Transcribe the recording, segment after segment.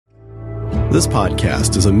This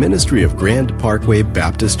podcast is a ministry of Grand Parkway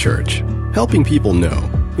Baptist Church, helping people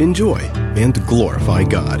know, enjoy, and glorify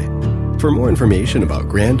God. For more information about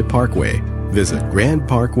Grand Parkway, visit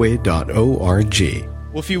grandparkway.org.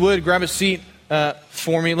 Well, if you would, grab a seat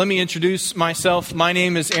for me. Let me introduce myself. My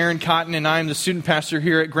name is Aaron Cotton, and I am the student pastor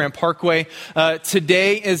here at Grand Parkway.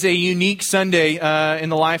 Today is a unique Sunday in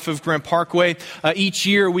the life of Grand Parkway. Each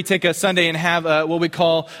year, we take a Sunday and have what we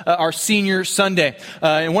call our Senior Sunday.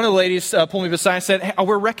 And one of the ladies pulled me beside and said, "Hey,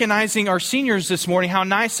 we're recognizing our seniors this morning. How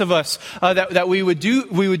nice of us that we would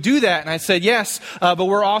do that." And I said, "Yes, but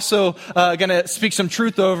we're also going to speak some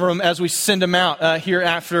truth over them as we send them out here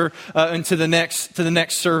after into the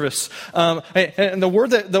next service." And the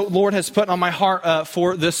word that the Lord has put on my heart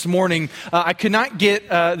for this morning, I could not get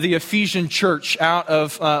the Ephesian church out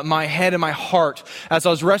of my head and my heart as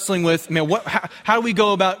I was wrestling with, how do we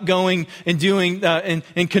go about going and doing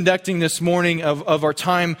and conducting this morning of our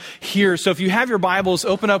time here? So if you have your Bibles,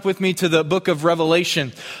 open up with me to the book of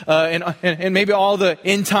Revelation. And maybe all the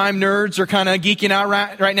end time nerds are kind of geeking out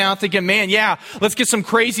right now, thinking, man, yeah, let's get some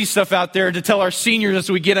crazy stuff out there to tell our seniors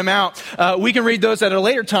as we get them out. We can read those at a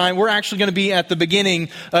later time. We're actually going to be at the beginning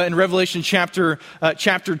in Revelation chapter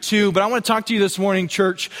 2. But I want to talk to you this morning,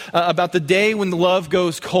 church, about the day when love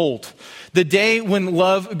goes cold. The day when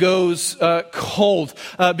love goes cold.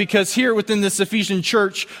 Because here within this Ephesian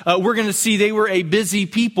church, we're going to see they were a busy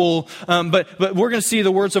people, but we're going to see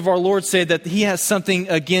the words of our Lord say that He has something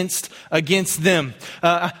against them.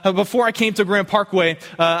 Before I came to Grand Parkway,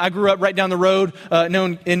 I grew up right down the road,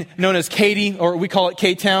 known as Katy, or we call it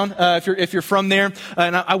K-Town, if you're from there.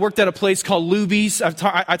 And I worked at a place called Luby's.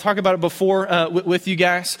 I talked about it before with you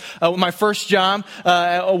guys. My first job,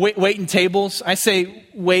 waiting tables. I say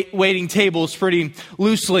waiting tables pretty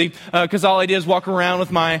loosely because all I did is walk around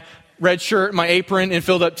with my red shirt, my apron, and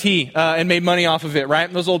filled up tea and made money off of it,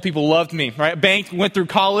 right? Those old people loved me, right? Banked, went through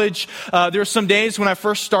college. There were some days when I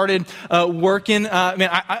first started working, when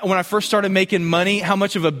I first started making money, how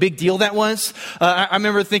much of a big deal that was. I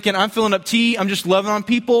remember thinking, I'm filling up tea, I'm just loving on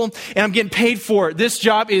people, and I'm getting paid for it. This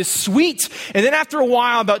job is sweet. And then after a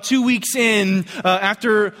while, about 2 weeks in,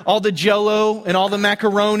 after all the Jell-O and all the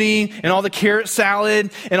macaroni and all the carrot salad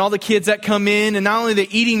and all the kids that come in, and not only are they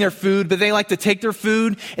eating their food, but they like to take their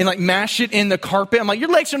food and mash it in the carpet. I'm like, your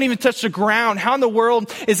legs don't even touch the ground. How in the world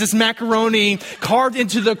is this macaroni carved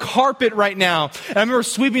into the carpet right now? And I remember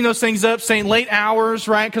sweeping those things up, saying late hours,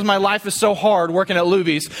 right? Because my life is so hard working at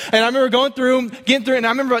Luby's. And I remember getting through it, and I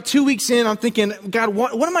remember about 2 weeks in, I'm thinking, God,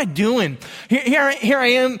 what am I doing? Here I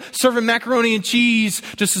am serving macaroni and cheese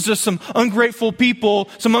just some ungrateful people,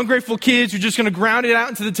 some ungrateful kids who are just going to ground it out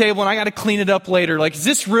into the table, and I got to clean it up later. Like, is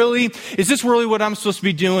this really what I'm supposed to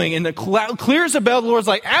be doing? And clear as a bell, the Lord's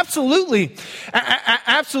like, absolutely. During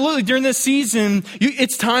this season,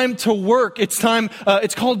 it's time to work. It's time.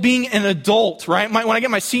 It's called being an adult, right? When I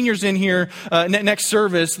get my seniors in here next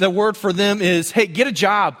service, the word for them is, "Hey, get a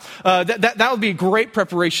job." That would be a great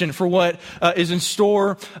preparation for what is in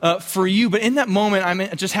store for you. But in that moment,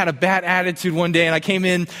 I just had a bad attitude one day, and I came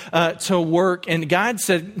in to work, and God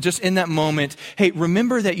said, just in that moment, "Hey,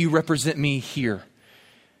 remember that you represent me here."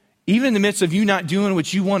 Even in the midst of you not doing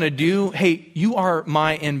what you want to do, hey, you are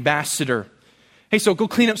my ambassador. Hey, so go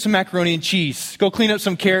clean up some macaroni and cheese. Go clean up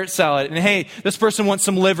some carrot salad. And hey, this person wants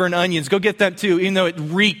some liver and onions. Go get that too, even though it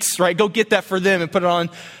reeks, right? Go get that for them and put it on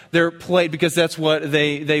their plate because that's what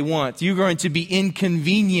they want. You're going to be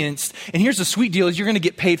inconvenienced. And here's the sweet deal is you're going to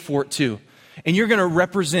get paid for it too. And you're going to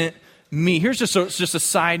represent me. Here's just a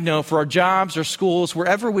side note for our jobs, our schools,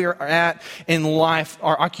 wherever we are at in life,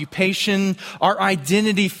 our occupation, our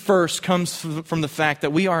identity first comes from the fact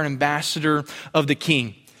that we are an ambassador of the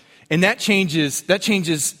King. And that changes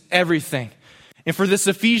everything. And for this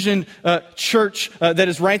Ephesian church that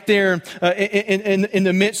is right there in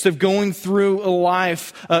the midst of going through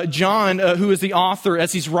life, John, who is the author,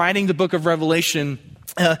 as he's writing the book of Revelation,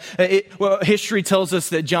 history tells us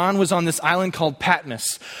that John was on this island called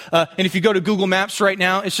Patmos. And if you go to Google Maps right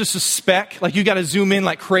now, it's just a speck. Like you got to zoom in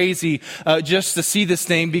like crazy just to see this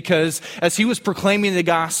thing, because as he was proclaiming the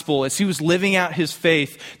gospel, as he was living out his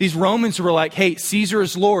faith, these Romans were like, "Hey, Caesar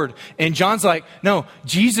is Lord." And John's like, "No,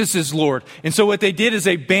 Jesus is Lord." And so what they did is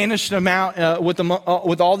they banished him out with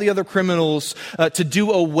all the other criminals to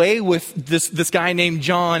do away with this guy named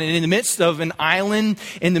John. And in the midst of an island,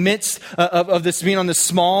 in the midst of this being on this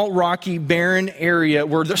small, rocky, barren area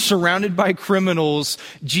where they're surrounded by criminals,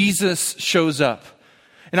 Jesus shows up.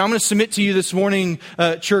 And I'm going to submit to you this morning,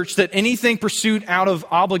 church, that anything pursued out of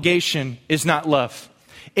obligation is not love.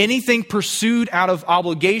 Anything pursued out of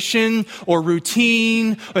obligation or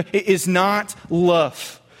routine is not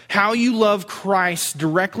love. How you love Christ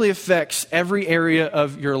directly affects every area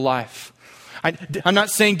of your life. I'm not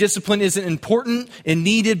saying discipline isn't important and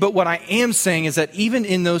needed, but what I am saying is that even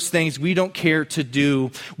in those things we don't care to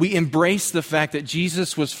do, we embrace the fact that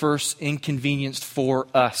Jesus was first inconvenienced for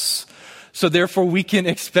us. So therefore we can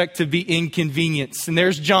expect to be inconvenienced. And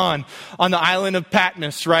there's John on the island of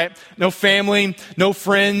Patmos, right? No family, no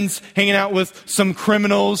friends, hanging out with some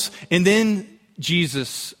criminals. And then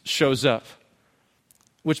Jesus shows up,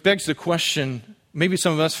 which begs the question, maybe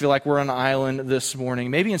some of us feel like we're on an island this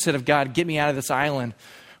morning. Maybe instead of God, get me out of this island,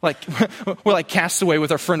 like we're like Castaway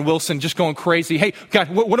with our friend Wilson, just going crazy. Hey, God,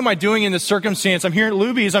 what am I doing in this circumstance? I'm here at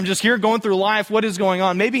Luby's. I'm just here going through life. What is going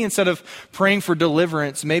on? Maybe instead of praying for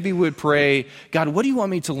deliverance, maybe we would pray, God, what do you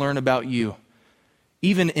want me to learn about you?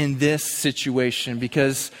 Even in this situation,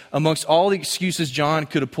 because amongst all the excuses John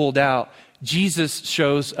could have pulled out, Jesus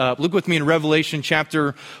shows up. Look with me in Revelation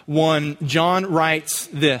chapter 1. John writes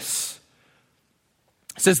this.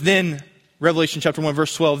 It says, then, Revelation chapter 1,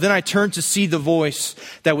 verse 12, then I turned to see the voice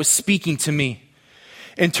that was speaking to me.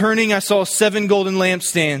 And turning, I saw 7 golden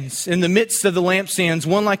lampstands. In the midst of the lampstands,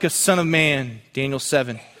 one like a son of man, Daniel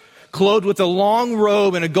 7, clothed with a long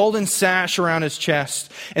robe and a golden sash around his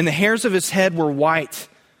chest. And the hairs of his head were white,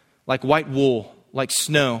 like white wool, like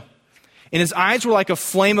snow. And his eyes were like a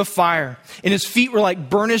flame of fire. And his feet were like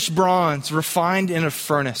burnished bronze, refined in a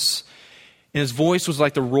furnace. And his voice was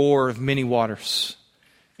like the roar of many waters.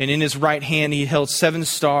 And in his right hand he held 7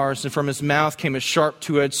 stars, and from his mouth came a sharp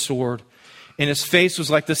 2-edged sword. And his face was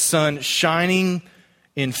like the sun shining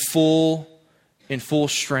in full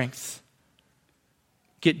strength.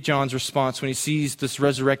 Get John's response when he sees this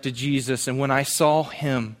resurrected Jesus. And when I saw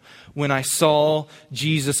him, when I saw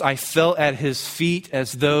Jesus, I fell at his feet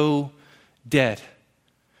as though dead.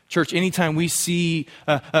 Church, anytime we see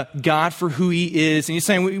God for who he is, and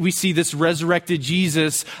anytime we see this resurrected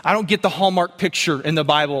Jesus, I don't get the Hallmark picture in the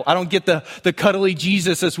Bible. I don't get the cuddly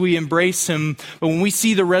Jesus as we embrace him. But when we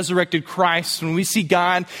see the resurrected Christ, when we see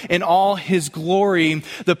God in all his glory,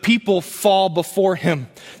 the people fall before him.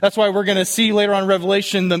 That's why we're going to see later on in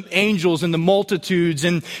Revelation the angels and the multitudes.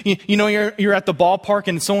 And you know, you're at the ballpark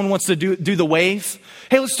and someone wants to do the wave.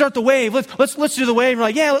 Hey, let's start the wave. Let's do the wave. We're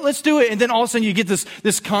like, yeah, let's do it. And then all of a sudden you get this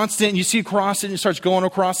constant, and you see across it, and it starts going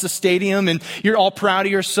across the stadium, and you're all proud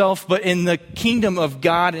of yourself. But in the kingdom of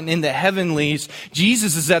God and in the heavenlies,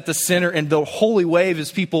 Jesus is at the center, and the holy wave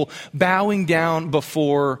is people bowing down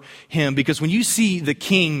before him. Because when you see the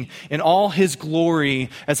King in all his glory,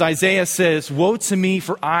 as Isaiah says, woe to me,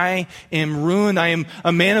 for I am ruined. I am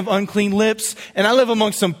a man of unclean lips, and I live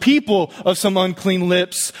among some people of some unclean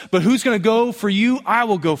lips. But who's going to go for you? I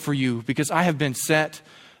will go for you, because I have been set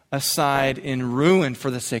aside in ruin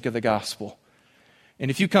for the sake of the gospel.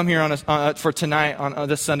 And if you come here for tonight, on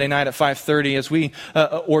this Sunday night at 5:30, as we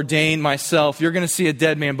ordain myself, you're going to see a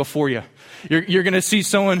dead man before you. You're going to see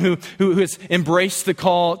someone who has embraced the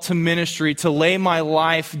call to ministry, to lay my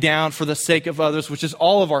life down for the sake of others, which is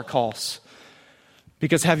all of our calls.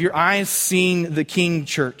 Because have your eyes seen the King,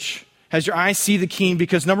 church? Has your eyes see the King?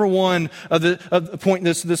 Because number one of the point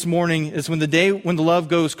this morning is when the love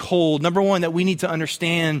goes cold, number one that we need to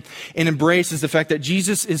understand and embrace is the fact that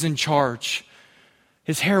Jesus is in charge.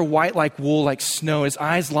 His hair white like wool, like snow. His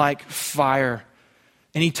eyes like fire.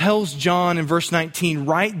 And he tells John in verse 19,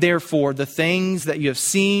 write therefore the things that you have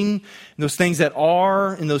seen, and those things that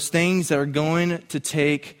are, and those things that are going to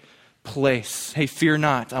take place. Hey, fear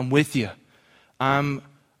not. I'm with you. I'm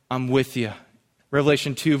with you.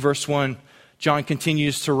 Revelation 2, verse 1, John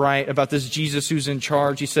continues to write about this Jesus who's in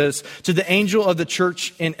charge. He says, to the angel of the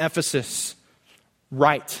church in Ephesus,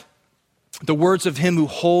 write the words of him who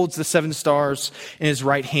holds the 7 stars in his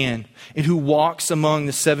right hand and who walks among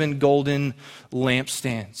the 7 golden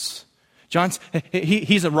lampstands.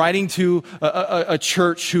 He's writing to a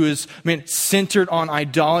church who is, centered on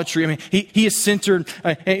idolatry. He is centered,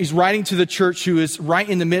 he's writing to the church who is right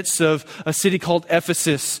in the midst of a city called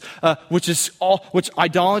Ephesus, which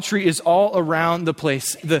idolatry is all around the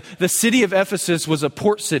place. The city of Ephesus was a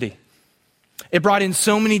port city. It brought in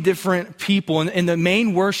so many different people, and the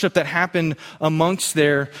main worship that happened amongst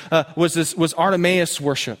there was Artemis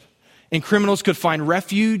worship. And criminals could find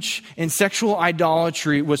refuge, and sexual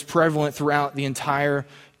idolatry was prevalent throughout the entire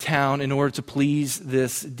town in order to please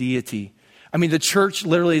this deity. The church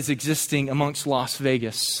literally is existing amongst Las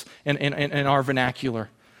Vegas in our vernacular.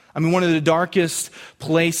 One of the darkest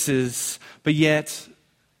places, but yet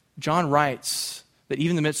John writes that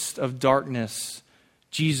even in the midst of darkness,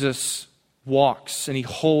 Jesus walks, and he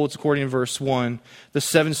holds, according to verse 1, the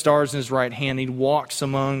 7 stars in his right hand. He walks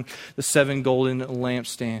among the 7 golden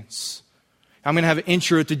lampstands. I'm going to have an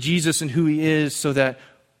intro to Jesus and who he is so that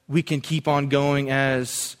we can keep on going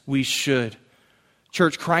as we should.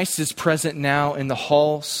 Church, Christ is present now in the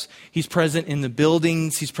halls. He's present in the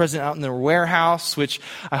buildings. He's present out in the warehouse, which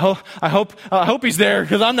I hope he's there,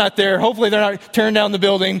 because I'm not there. Hopefully they're not tearing down the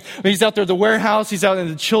building. But he's out there at the warehouse. He's out in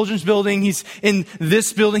the children's building. He's in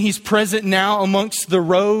this building. He's present now amongst the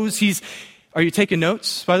rows. Are you taking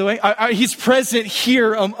notes, by the way? He's present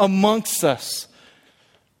here amongst us.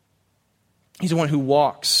 He's the one who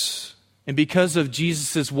walks. And because of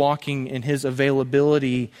Jesus' walking and his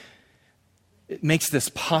availability, it makes this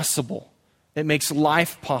possible. It makes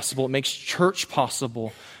life possible. It makes church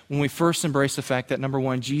possible when we first embrace the fact that, number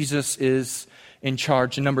one, Jesus is in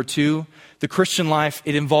charge. And number two, the Christian life,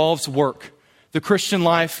 it involves work. The Christian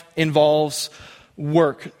life involves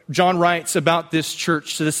work. John writes about this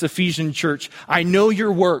church, to this Ephesian church, I know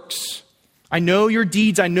your works. I know your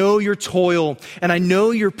deeds, I know your toil, and I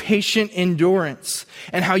know your patient endurance,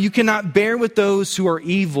 and how you cannot bear with those who are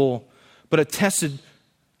evil, but attested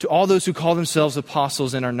to all those who call themselves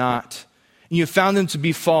apostles and are not. And you have found them to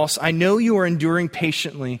be false. I know you are enduring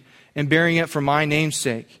patiently and bearing it for my name's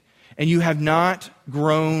sake, and you have not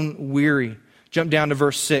grown weary. Jump down to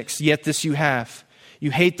verse 6. Yet this you have.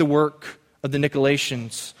 You hate the work of the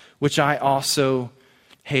Nicolaitans, which I also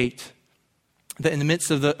hate. That in the midst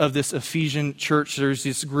of this Ephesian church, there's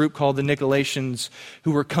this group called the Nicolaitans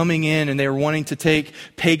who were coming in, and they were wanting to take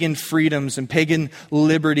pagan freedoms and pagan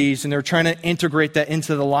liberties, and they're trying to integrate that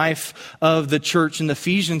into the life of the church. And the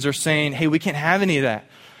Ephesians are saying, hey, we can't have any of that.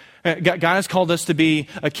 God has called us to be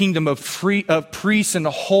a kingdom of priests and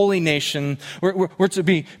a holy nation. We're to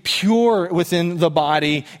be pure within the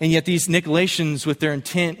body, and yet these Nicolaitans, with their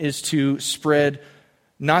intent is to spread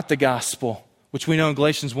not the gospel, which we know in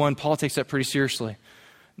Galatians 1, Paul takes that pretty seriously.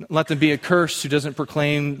 Let them be accursed who doesn't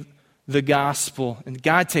proclaim the gospel. And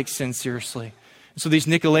God takes sin seriously. So these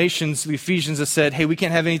Nicolaitans, the Ephesians, have said, hey, we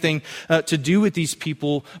can't have anything to do with these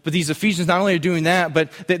people. But these Ephesians not only are doing that,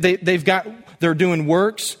 but they're doing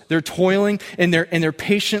works, they're toiling, and they're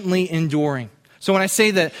patiently enduring. So when I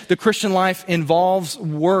say that the Christian life involves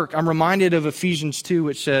work, I'm reminded of Ephesians 2,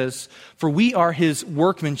 which says, for we are his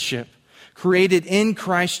workmanship, created in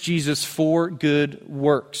Christ Jesus for good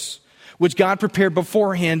works, which God prepared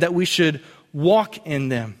beforehand that we should walk in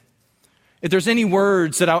them. If there's any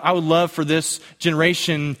words that I would love for this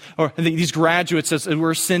generation or these graduates as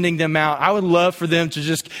we're sending them out, I would love for them to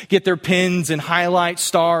just get their pens and highlight,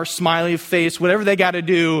 star, smiley face, whatever they got to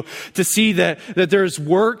do to see that there's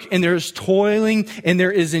work and there's toiling and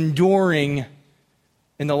there is enduring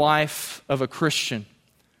in the life of a Christian.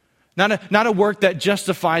 Not a work that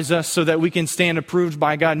justifies us so that we can stand approved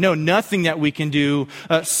by God. No, nothing that we can do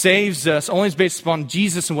saves us. Only is based upon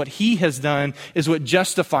Jesus and what he has done is what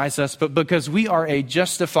justifies us. But because we are a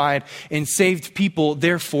justified and saved people,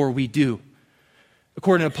 therefore we do.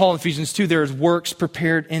 According to Paul in Ephesians 2, there is works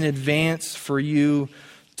prepared in advance for you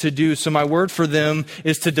to do. So my word for them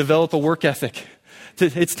is to develop a work ethic.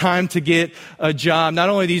 It's time to get a job. Not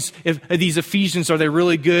only these Ephesians are they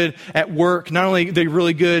really good at work, not only are they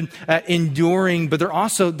really good at enduring, but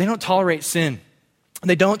they don't tolerate sin.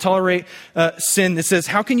 They don't tolerate sin. It says,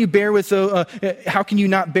 how can you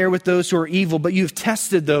not bear with those who are evil? But you've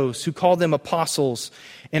tested those who call them apostles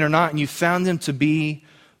and are not, and you found them to be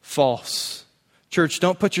false. Church,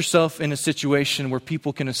 don't put yourself in a situation where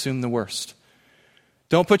people can assume the worst.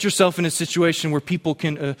 Don't put yourself in a situation where people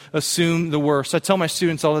can assume the worst. I tell my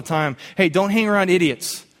students all the time, hey, don't hang around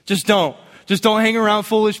idiots. Just don't. Just don't hang around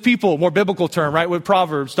foolish people. More biblical term, right, with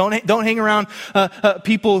Proverbs. Don't hang around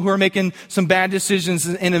people who are making some bad decisions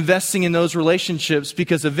and investing in those relationships,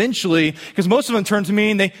 because most of them turn to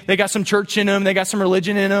me and they got some church in them, they got some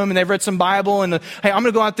religion in them, and they've read some Bible, and hey, I'm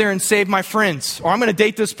going to go out there and save my friends, or I'm going to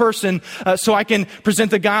date this person so I can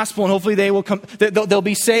present the gospel and hopefully they'll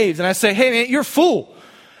be saved. And I say, hey man, you're a fool.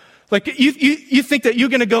 Like you think that you're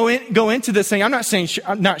going to go into this thing. I'm not saying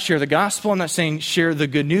not share the gospel. I'm not saying share the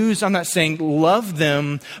good news. I'm not saying love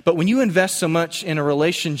them. But when you invest so much in a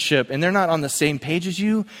relationship and they're not on the same page as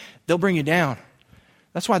you, they'll bring you down.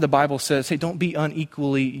 That's why the Bible says, hey, don't be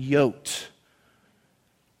unequally yoked.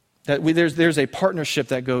 There's a partnership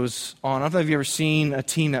that goes on. I don't know if you've ever seen a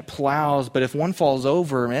team that plows, but if one falls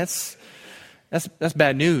over, man, that's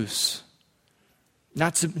bad news.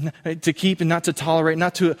 Not to keep and not to tolerate,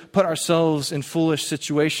 not to put ourselves in foolish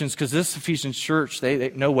situations, because this Ephesian church,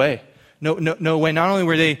 they no way. No way. Not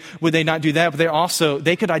only would they not do that, but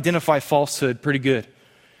they could identify falsehood pretty good.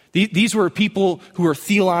 These were people who were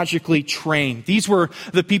theologically trained. These were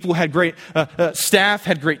the people who had great staff,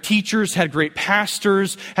 had great teachers, had great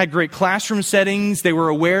pastors, had great classroom settings. They were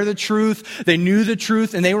aware of the truth. They knew the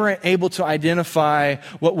truth, and they were able to identify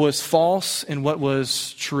what was false and what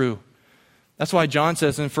was true. That's why John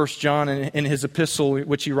says in 1 John in his epistle,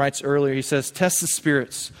 which he writes earlier, he says, "Test the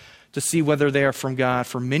spirits to see whether they are from God,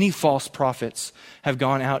 for many false prophets have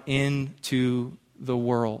gone out into the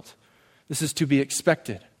world." This is to be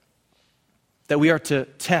expected, that we are to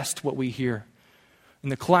test what we hear. In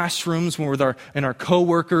the classrooms, when we're in our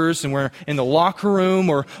coworkers, and we're in the locker room,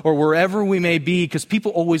 or wherever we may be, because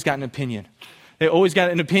people always got an opinion. They always got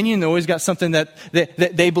an opinion. They always got something that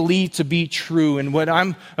they believe to be true. And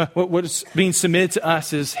what's being submitted to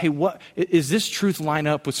us is, hey, what is this truth line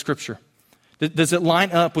up with Scripture? Does it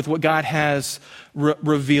line up with what God has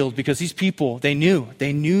revealed? Because these people, they knew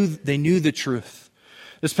the truth.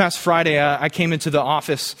 This past Friday, I came into the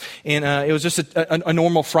office, and it was just a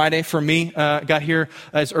normal Friday for me. Got here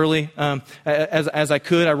as early as I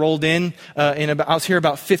could. I rolled in, and I was here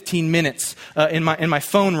about 15 minutes, and my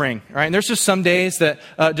phone rang. Right, and there's just some days that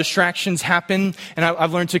distractions happen, and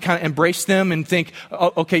I've learned to kind of embrace them and think,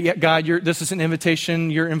 oh, okay, yeah, God, this is an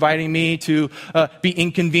invitation. You're inviting me to be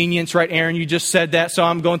inconvenienced, right, Aaron? You just said that, so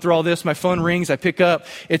I'm going through all this. My phone rings. I pick up.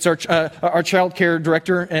 It's our child care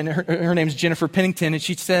director, and her name is Jennifer Pennington, and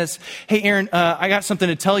she says, "Hey, Aaron, I got something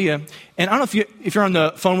to tell you." And I don't know if you're on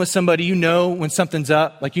the phone with somebody, you know when something's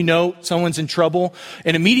up, like you know someone's in trouble.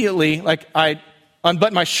 And immediately, like I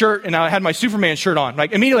unbuttoned my shirt and I had my Superman shirt on.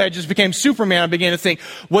 Like immediately, I just became Superman. I began to think,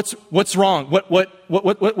 what's wrong?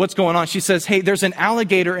 What's going on? She says, "Hey, there's an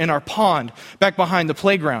alligator in our pond back behind the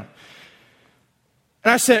playground."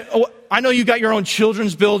 And I said, "Oh, I know you got your own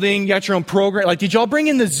children's building, you got your own program. Like, did y'all bring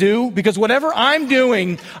in the zoo? Because whatever I'm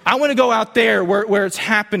doing, I want to go out there where it's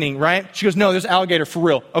happening, right?" She goes, "No, there's an alligator for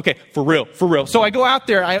real." Okay, for real. So I go out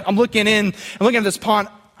there, I'm looking at this pond.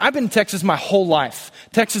 I've been in Texas my whole life.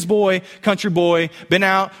 Texas boy, country boy, been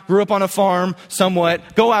out, grew up on a farm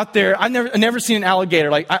somewhat. Go out there. I've never seen an alligator.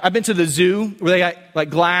 Like I've been to the zoo where they got like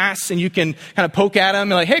glass and you can kind of poke at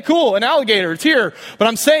them and like, hey, cool, an alligator, it's here. But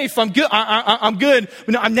I'm safe. I'm good. I'm good.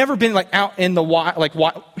 But no, I've never been like out in the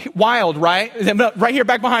wild, right? Right here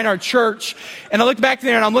back behind our church. And I look back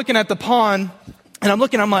there and I'm looking at the pond. And I'm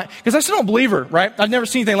like, because I still don't believe her, right? I've never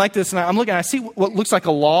seen anything like this. And I'm looking, I see what looks like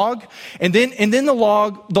a log. And then the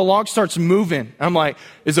log starts moving. And I'm like,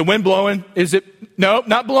 is the wind blowing? Is it? Nope,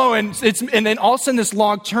 not blowing. And then all of a sudden this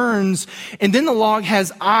log turns and then the log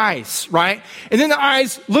has eyes, right? And then the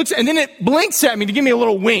eyes looks, and then it blinks at me to give me a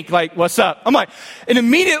little wink, like, what's up? I'm like, and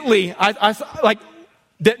immediately I like,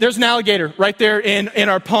 there's an alligator right there in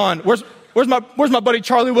our pond. Where's my buddy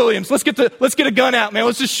Charlie Williams? Let's get a gun out, man.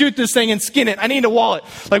 Let's just shoot this thing and skin it. I need a wallet.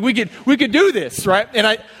 Like we could do this, right? And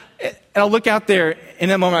I look out there. In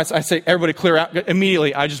that moment, I say, everybody clear out.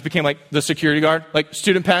 Immediately, I just became like the security guard, like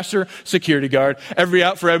student pastor, security guard. Everybody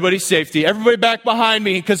out for everybody's safety. Everybody back behind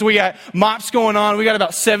me because we got mops going on. We got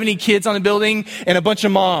about 70 kids on the building and a bunch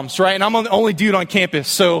of moms, right? And I'm the only dude on campus,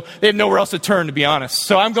 so they have nowhere else to turn, to be honest.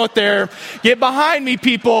 So I'm going there, get behind me,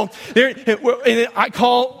 people.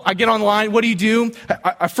 I get online. What do you do?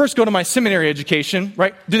 I first go to my seminary education,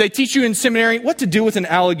 right? Do they teach you in seminary what to do with an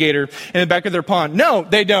alligator in the back of their pond? No,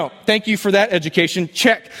 they don't. Thank you for that education.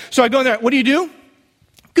 Check. So I go in there. What do you do?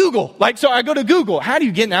 Google. So I go to Google. How do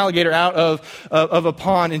you get an alligator out of a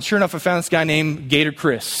pond? And sure enough, I found this guy named Gator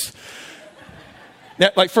Chris.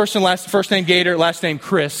 Like first name Gator, last name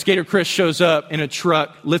Chris. Gator Chris shows up in a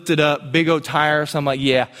truck, lifted up, big old tire. So I'm like,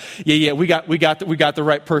 yeah. We got the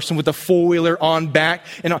right person with the 4-wheeler on back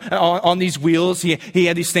and on these wheels. He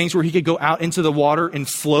had these things where he could go out into the water and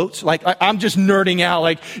float. Like I'm just nerding out.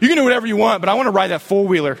 Like you can do whatever you want, but I want to ride that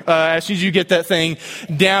 4-wheeler as soon as you get that thing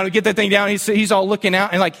down. He's all looking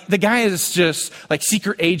out, and like the guy is just like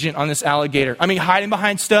secret agent on this alligator. I mean, hiding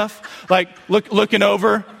behind stuff, like looking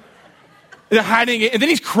over. Hiding it, and then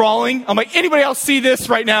he's crawling. I'm like, anybody else see this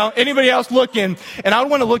right now? Anybody else looking? And I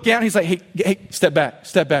want to look out, and he's like, hey, step back.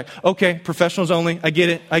 Okay, professionals only. I get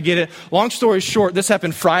it. Long story short, this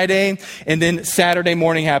happened Friday, and then Saturday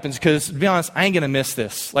morning happens, because to be honest, I ain't going to miss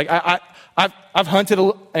this. Like, I've hunted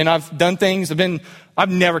and I've done things. I've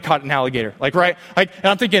never caught an alligator. Like, right? And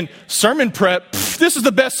I'm thinking, sermon prep, this is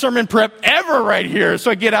the best sermon prep ever right here.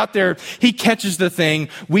 So I get out there. He catches the thing.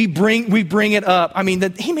 We bring it up. I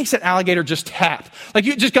mean, he makes that alligator just tap. Like,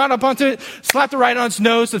 you just got up onto it, slapped it right on its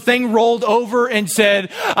nose. The thing rolled over and said,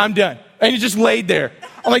 I'm done. And he just laid there.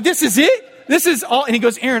 I'm like, this is it? This is all. And he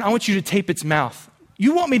goes, Aaron, I want you to tape its mouth.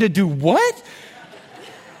 You want me to do what?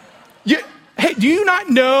 hey, do you not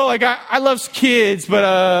know, like, I love kids,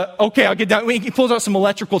 but, okay, I'll get down. He pulls out some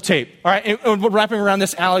electrical tape, all right, and we're wrapping around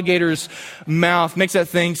this alligator's mouth, makes that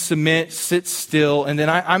thing submit, sit still. And then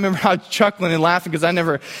I remember how chuckling and laughing because I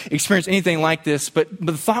never experienced anything like this. But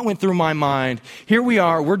the thought went through my mind. Here we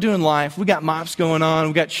are, we're doing life. We got MOPS going on.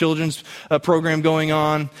 We got children's program going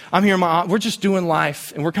on. I'm here, we're just doing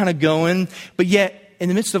life, and we're kind of going. But yet, in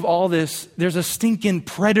the midst of all this, there's a stinking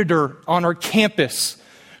predator on our campus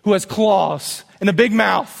who has claws and a big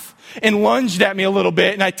mouth and lunged at me a little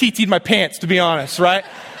bit, and I TT'd my pants, to be honest, right?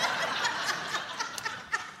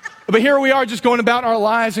 But here we are just going about our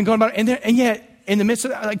lives and going about, and yet, in the midst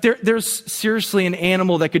of that, like there's seriously an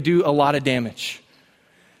animal that could do a lot of damage.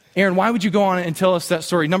 Aaron, why would you go on and tell us that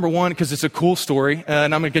story? Number one, because it's a cool story,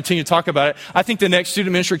 and I'm going to continue to talk about it. I think the next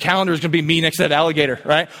student ministry calendar is going to be me next to that alligator,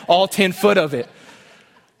 right? All 10 foot of it.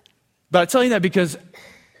 But I tell you that because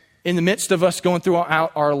in the midst of us going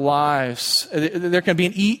throughout our lives, there can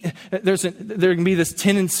be this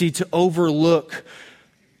tendency to overlook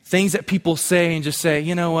things that people say and just say,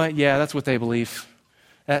 you know what? Yeah, that's what they believe.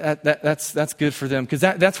 That's good for them, because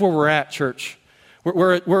that's where we're at, church.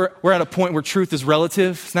 We're at a point where truth is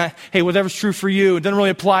relative. It's not, hey, whatever's true for you, it doesn't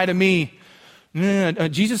really apply to me.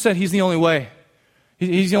 Jesus said He's the only way.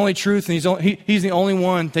 He's the only truth, and He's the only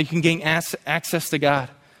one that can gain access to God.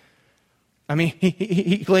 I mean,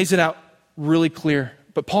 he lays it out really clear.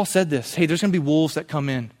 But Paul said this, hey, there's going to be wolves that come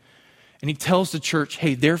in. And he tells the church,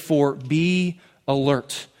 hey, therefore, be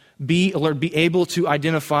alert. Be alert. Be able to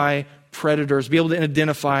identify predators. Be able to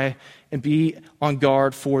identify and be on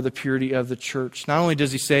guard for the purity of the church. Not only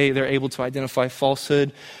does he say they're able to identify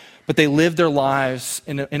falsehood, but they live their lives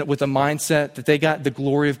with a mindset that they got the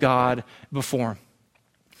glory of God before them.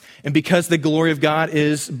 And because the glory of God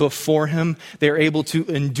is before him, they're able to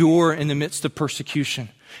endure in the midst of persecution,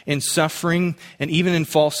 in suffering, and even in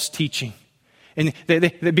false teaching. And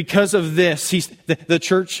because of this, the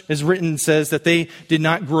church, as written, says that they did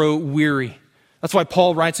not grow weary. That's why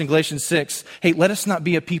Paul writes in Galatians 6, hey, let us not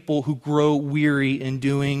be a people who grow weary in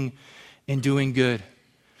doing good.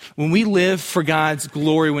 When we live for God's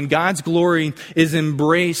glory, when God's glory is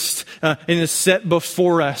embraced and is set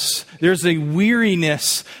before us, there's a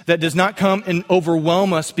weariness that does not come and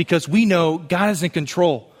overwhelm us because we know God is in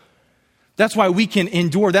control. That's why we can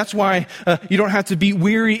endure. That's why you don't have to be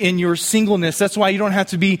weary in your singleness. That's why you don't have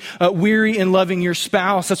to be weary in loving your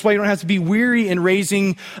spouse. That's why you don't have to be weary in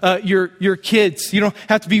raising your kids. You don't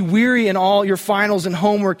have to be weary in all your finals and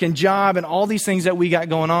homework and job and all these things that we got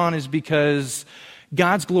going on, is because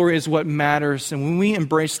God's glory is what matters. And when we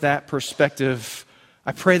embrace that perspective,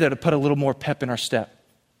 I pray that it put a little more pep in our step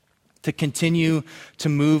to continue to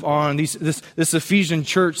move on. This Ephesian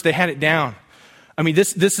church, they had it down. I mean,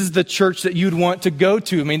 this is the church that you'd want to go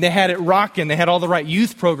to. I mean, they had it rocking. They had all the right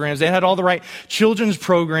youth programs. They had all the right children's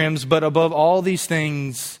programs. But above all these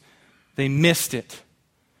things, they missed it.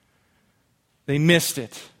 They missed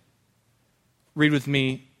it. Read with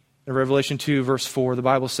me in Revelation 2, verse 4. The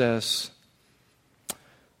Bible says,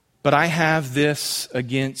 but I have this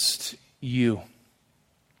against you.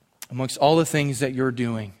 Amongst all the things that you're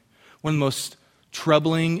doing, one of the most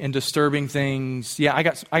troubling and disturbing things. Yeah, I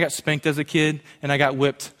got spanked as a kid, and I got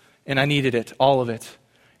whipped, and I needed it, all of it.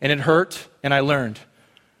 And it hurt, and I learned.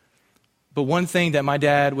 But one thing that my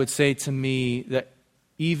dad would say to me that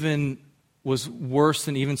even was worse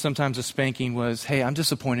than even sometimes a spanking was, hey, I'm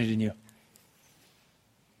disappointed in you.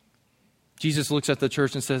 Jesus looks at the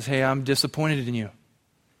church and says, hey, I'm disappointed in you.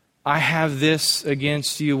 I have this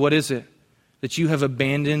against you. What is it? That you have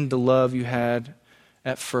abandoned the love you had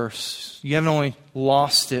at first. You haven't only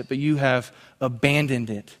lost it, but you have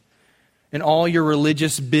abandoned it. And all your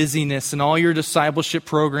religious busyness and all your discipleship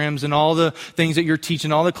programs and all the things that you're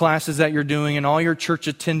teaching, all the classes that you're doing and all your church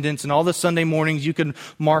attendance and all the Sunday mornings you can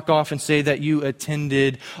mark off and say that you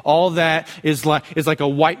attended, all that is like a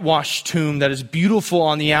whitewashed tomb that is beautiful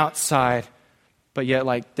on the outside, but yet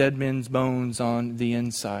like dead men's bones on the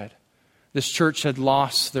inside. This church had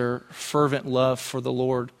lost their fervent love for the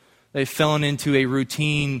Lord. They've fallen into a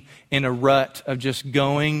routine and a rut of just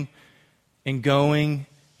going and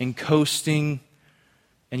coasting,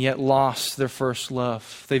 and yet lost their first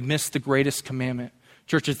love. They've missed the greatest commandment.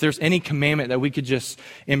 Church, if there's any commandment that we could just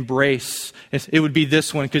embrace, it would be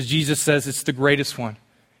this one, because Jesus says it's the greatest one.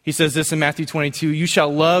 He says this in Matthew 22, you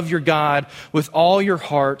shall love your God with all your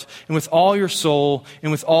heart and with all your soul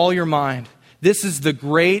and with all your mind. This is the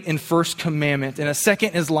great and first commandment, and a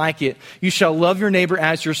second is like it. You shall love your neighbor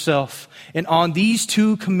as yourself. And on these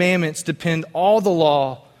two commandments depend all the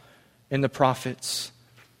law and the prophets.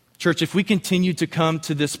 Church, if we continue to come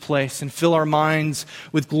to this place and fill our minds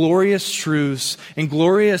with glorious truths and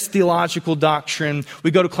glorious theological doctrine,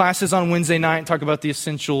 we go to classes on Wednesday night and talk about the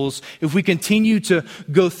essentials. If we continue to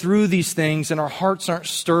go through these things and our hearts aren't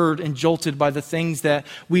stirred and jolted by the things that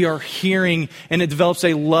we are hearing, and it develops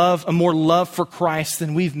a more love for Christ,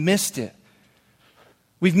 then we've missed it.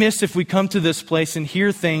 We've missed if we come to this place and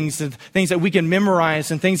hear things that we can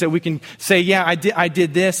memorize and things that we can say, yeah, I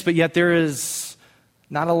did this, but yet there is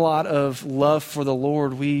not a lot of love for the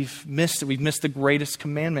Lord. We've missed it. We've missed the greatest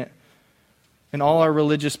commandment. In all our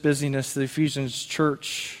religious busyness, the Ephesians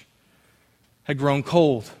church had grown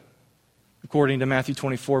cold. According to Matthew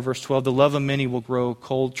 24, verse 12, the love of many will grow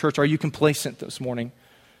cold. Church, are you complacent this morning?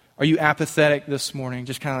 Are you apathetic this morning?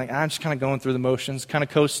 Just kind of like, I'm just kind of going through the motions, kind of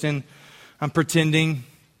coasting. I'm pretending.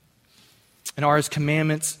 And are his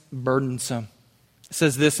commandments burdensome? It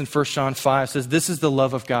says this in 1 John 5. It says, this is the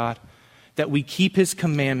love of God, that we keep his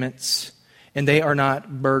commandments and they are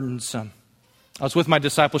not burdensome. I was with my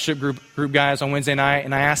discipleship group guys on Wednesday night,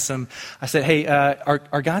 and I asked them, I said, hey,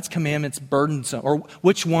 are God's commandments burdensome? Or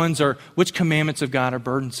which commandments of God are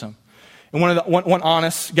burdensome? And one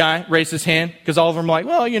honest guy raised his hand, because all of them are like,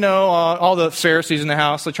 well, all the Pharisees in the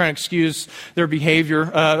house, they're trying to excuse their behavior.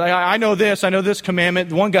 I know this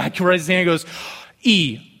commandment. One guy raised his hand and goes,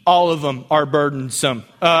 all of them are burdensome.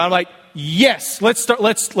 I'm like, yes, let's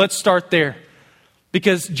start there.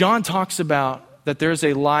 Because John talks about that there's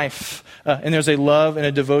a life and there's a love and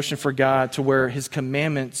a devotion for God to where his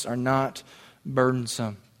commandments are not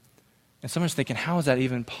burdensome. And someone's thinking, how is that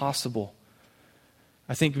even possible?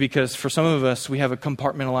 I think because for some of us, we have a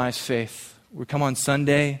compartmentalized faith. We come on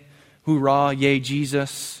Sunday, hoorah, yay,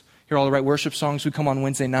 Jesus. Hear all the right worship songs. We come on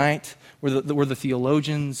Wednesday night. We're the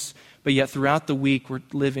theologians. But yet throughout the week, we're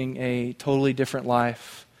living a totally different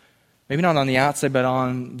life. Maybe not on the outside, but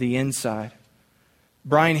on the inside.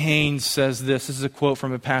 Brian Haynes says this. This is a quote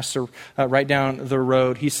from a pastor right down the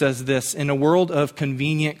road. He says this: in a world of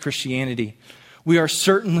convenient Christianity, we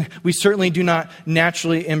certainly do not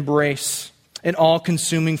naturally embrace an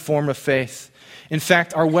all-consuming form of faith. In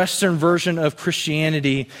fact, our Western version of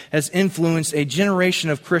Christianity has influenced a generation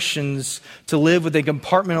of Christians to live with a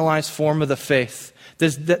compartmentalized form of the faith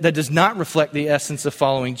that does not reflect the essence of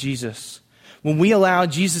following Jesus. When we allow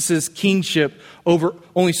Jesus' kingship over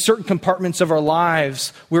only certain compartments of our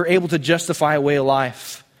lives, we're able to justify a way of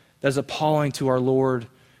life that is appalling to our Lord,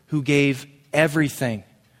 who gave everything.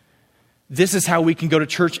 This is how we can go to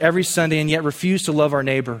church every Sunday and yet refuse to love our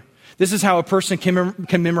neighbor. This is how a person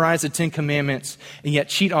can memorize the 10 Commandments and yet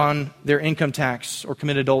cheat on their income tax or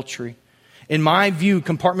commit adultery. In my view,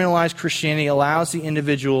 compartmentalized Christianity allows the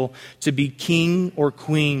individual to be king or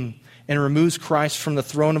queen and removes Christ from the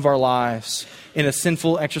throne of our lives in a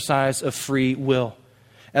sinful exercise of free will.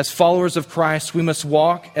 As followers of Christ, we must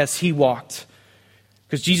walk as he walked.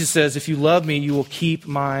 Because Jesus says, if you love me, you will keep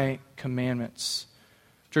my commandments.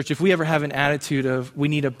 Church, if we ever have an attitude of we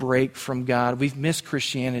need a break from God, we've missed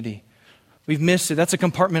Christianity. We've missed it. That's a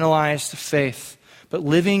compartmentalized faith. But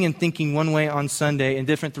living and thinking one way on Sunday and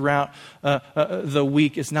different throughout the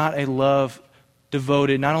week is not a love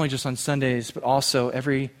devoted not only just on Sundays, but also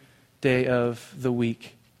every day of the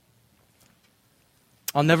week.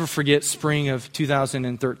 I'll never forget spring of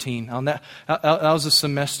 2013. That was a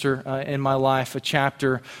semester in my life, a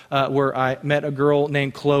chapter where I met a girl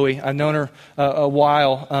named Chloe. I've known her a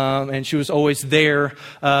while, and she was always there,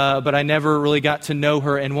 but I never really got to know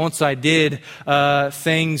her. And once I did,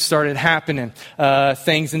 things started happening.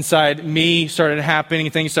 Things inside me started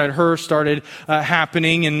happening. Things inside her started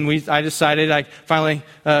happening. And I decided, I finally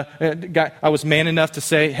I was man enough to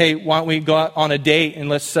say, hey, why don't we go out on a date and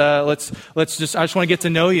let's just, I just want to get to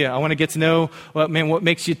know you. I want to get to know, what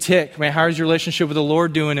makes you tick. Man, how's your relationship with the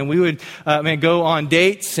Lord doing? And we would, go on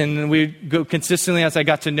dates, and we'd go consistently as I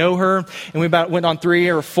got to know her. And we went on 3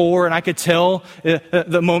 or 4, and I could tell it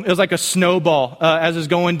was like a snowball as it was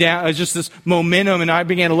going down. It was just this momentum, and I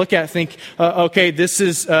began to look at it and think, okay, this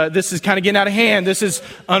is kind of getting out of hand. This is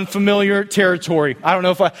unfamiliar territory. I don't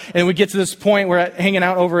know and we get to this point where we're hanging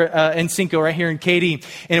out over in Cinco right here in Katy,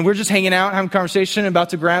 and we're just hanging out, having a conversation, about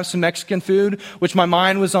to grab some Mexican food, which my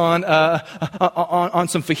mind was on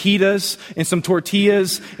some fajitas and some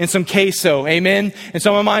tortillas and some queso. Amen. And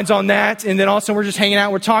so my mind's on that. And then also we're just hanging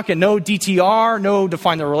out. We're talking. No DTR, no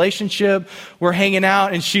define the relationship. We're hanging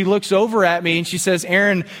out, and she looks over at me and she says,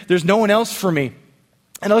 Aaron, there's no one else for me.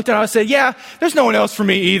 And I looked at her and I said, yeah, there's no one else for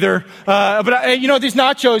me either. But these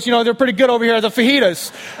nachos, they're pretty good over here at the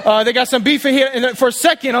fajitas. They got some beef fajita. And then for a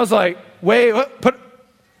second I was like, wait,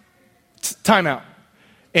 time out.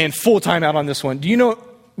 And full time out on this one. Do you know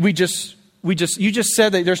we just you just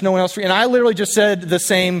said that there's no one else for you. And I literally just said the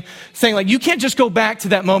same thing. Like, you can't just go back to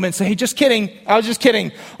that moment and say, hey, just kidding. I was just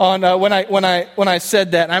kidding on when I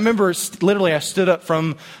said that. And I remember literally I stood up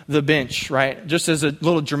from the bench, right? Just as a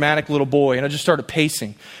little dramatic little boy. And I just started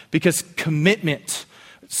pacing because commitment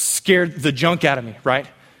scared the junk out of me, right?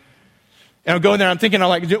 And I'm going there, I'm thinking,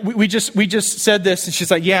 we just said this. And she's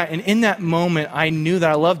like, yeah. And in that moment, I knew that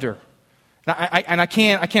I loved her. And I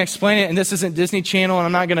can't explain it, and this isn't Disney Channel, and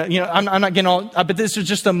I'm not gonna, I'm not getting all, but this was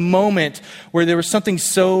just a moment where there was something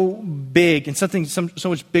so big and something so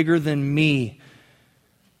much bigger than me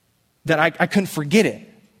that I couldn't forget it.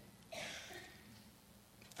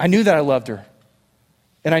 I knew that I loved her,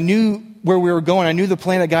 and I knew where we were going. I knew the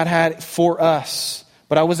plan that God had for us,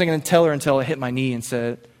 but I wasn't going to tell her until I hit my knee and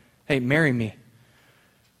said, hey, marry me.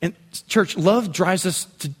 And church, love drives us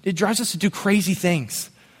to do crazy things.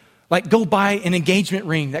 Like go buy an engagement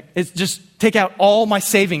ring. It's just take out all my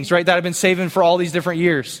savings, right, that I've been saving for all these different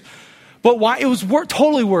years. But why? It was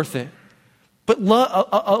totally worth it. But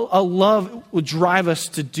a love will drive us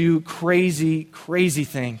to do crazy, crazy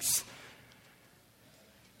things.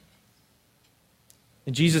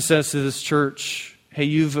 And Jesus says to this church, hey,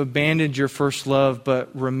 you've abandoned your first love,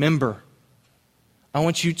 but remember. I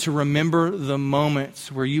want you to remember the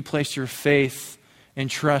moments where you placed your faith and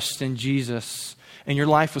trust in Jesus. And your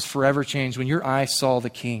life was forever changed when your eyes saw the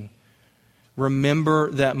King.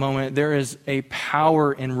 Remember that moment. There is a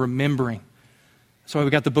power in remembering. That's why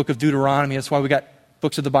we got the book of Deuteronomy. That's why we got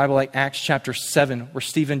books of the Bible like Acts chapter 7, where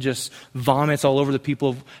Stephen just vomits all over the people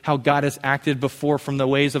of how God has acted before, from the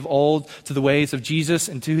ways of old to the ways of Jesus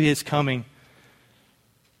and to his coming.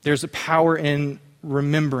 There's a power in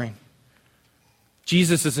remembering.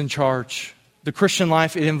 Jesus is in charge. The Christian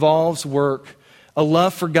life, it involves work. A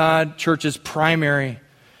love for God, church, is primary.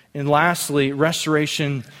 And lastly,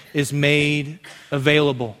 restoration is made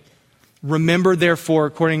available. Remember, therefore,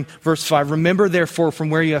 according to verse 5, remember, therefore, from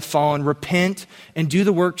where you have fallen, repent and do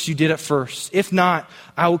the works you did at first. If not,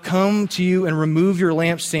 I will come to you and remove your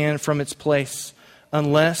lampstand from its place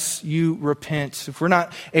unless you repent. If we're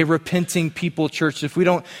not a repenting people, church, if we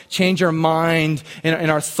don't change our mind and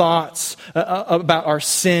our thoughts about our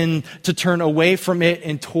sin to turn away from it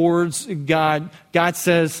and towards God, God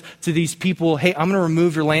says to these people, hey, I'm going to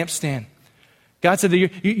remove your lampstand. God said that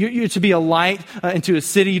you're to be a light into a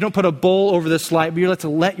city. You don't put a bowl over this light, but you're to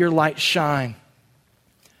let your light shine.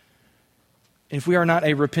 And if we are not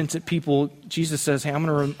a repentant people, Jesus says, hey, I'm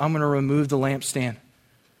going to remove the lampstand.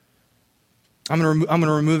 I'm going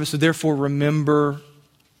to remove it. So therefore, remember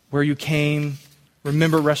where you came.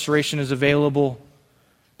 Remember, restoration is available.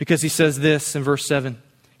 Because he says this in verse 7.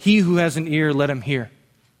 He who has an ear, let him hear.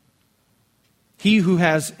 He who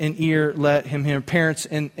has an ear, let him hear. Parents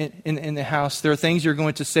in the house, there are things you're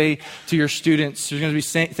going to say to your students. There's going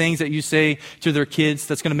to be things that you say to their kids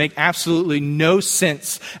that's going to make absolutely no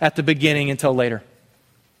sense at the beginning until later.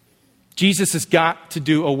 Jesus has got to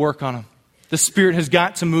do a work on them. The Spirit has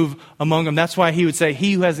got to move among them. That's why he would say,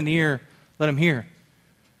 he who has an ear, let him hear.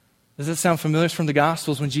 Does that sound familiar? It's from the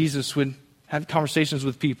Gospels when Jesus would have conversations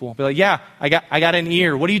with people. Be like, yeah, I got an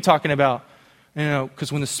ear. What are you talking about?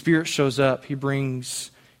 Because when the Spirit shows up, he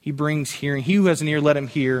brings hearing. He who has an ear, let him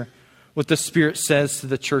hear what the Spirit says to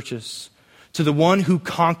the churches. To the one who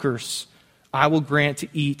conquers, I will grant to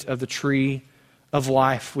eat of the tree of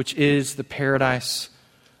life, which is the paradise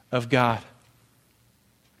of God.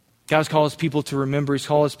 God has called his people to remember. He's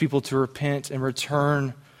called his people to repent and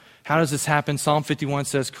return. How does this happen? Psalm 51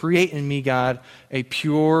 says, create in me, God, a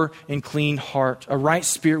pure and clean heart, a right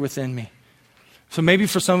spirit within me. So maybe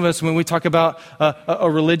for some of us, when we talk about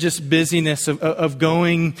a religious busyness of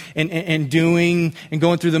going and doing and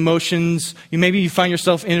going through the motions, maybe you find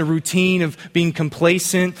yourself in a routine of being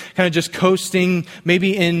complacent, kind of just coasting,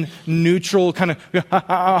 maybe in neutral, kind of,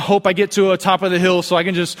 I hope I get to the top of the hill so I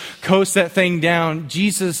can just coast that thing down.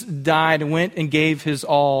 Jesus died and went and gave his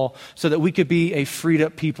all so that we could be a freed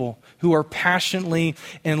up people who are passionately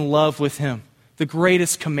in love with him. The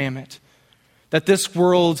greatest commandment. That this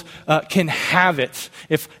world can have it.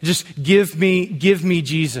 If just give me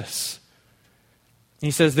Jesus. And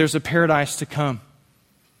he says there's a paradise to come.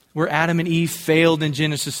 Where Adam and Eve failed in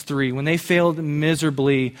Genesis 3. When they failed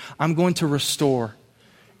miserably, I'm going to restore.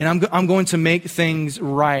 And I'm going to make things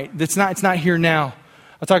right. It's not here now.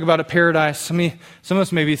 I'll talk about a paradise. I mean, some of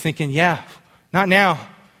us may be thinking, yeah, not now.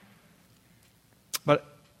 But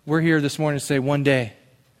we're here this morning to say one day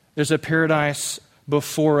there's a paradise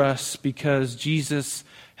before us because Jesus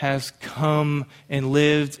has come and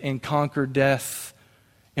lived and conquered death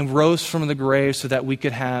and rose from the grave so that we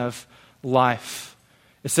could have life.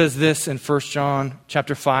 It says this in 1 John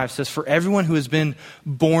chapter 5. It says, "For everyone who has been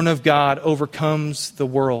born of God overcomes the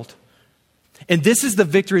world. And this is the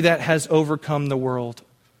victory that has overcome the world,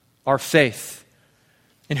 our faith.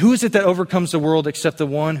 And who is it that overcomes the world except the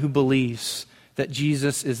one who believes that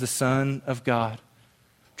Jesus is the Son of God?"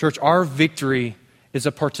 Church, our victory is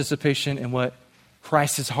a participation in what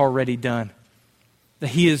Christ has already done. That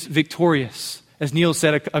he is victorious. As Neil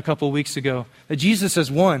said a couple of weeks ago, that Jesus has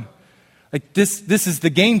won. Like this is the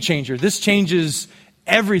game changer. This changes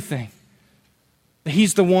everything.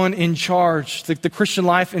 He's the one in charge. The Christian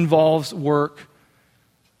life involves work.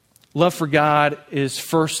 Love for God is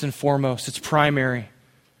first and foremost. It's primary.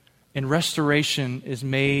 And restoration is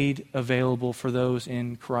made available for those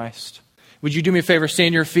in Christ. Would you do me a favor?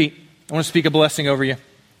 Stand to your feet. I want to speak a blessing over you.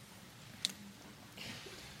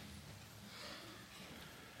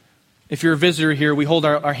 If you're a visitor here, we hold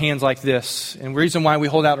our hands like this. And the reason why we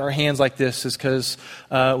hold out our hands like this is because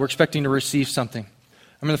we're expecting to receive something.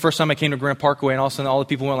 I remember the first time I came to Grand Parkway and all of a sudden all the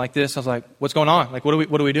people went like this. I was like, what's going on? Like, what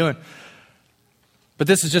are we doing? But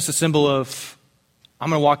this is just a symbol of, I'm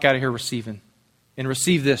going to walk out of here receiving. And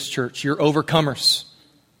receive this, church. You're overcomers.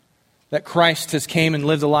 That Christ has came and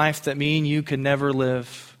lived a life that me and you could never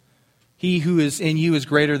live. He who is in you is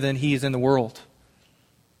greater than he is in the world.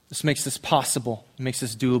 This makes this possible. It makes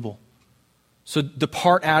this doable. So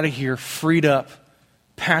depart out of here freed up,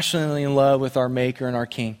 passionately in love with our Maker and our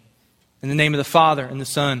King. In the name of the Father and the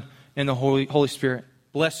Son and the Holy Spirit.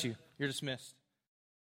 Bless you. You're dismissed.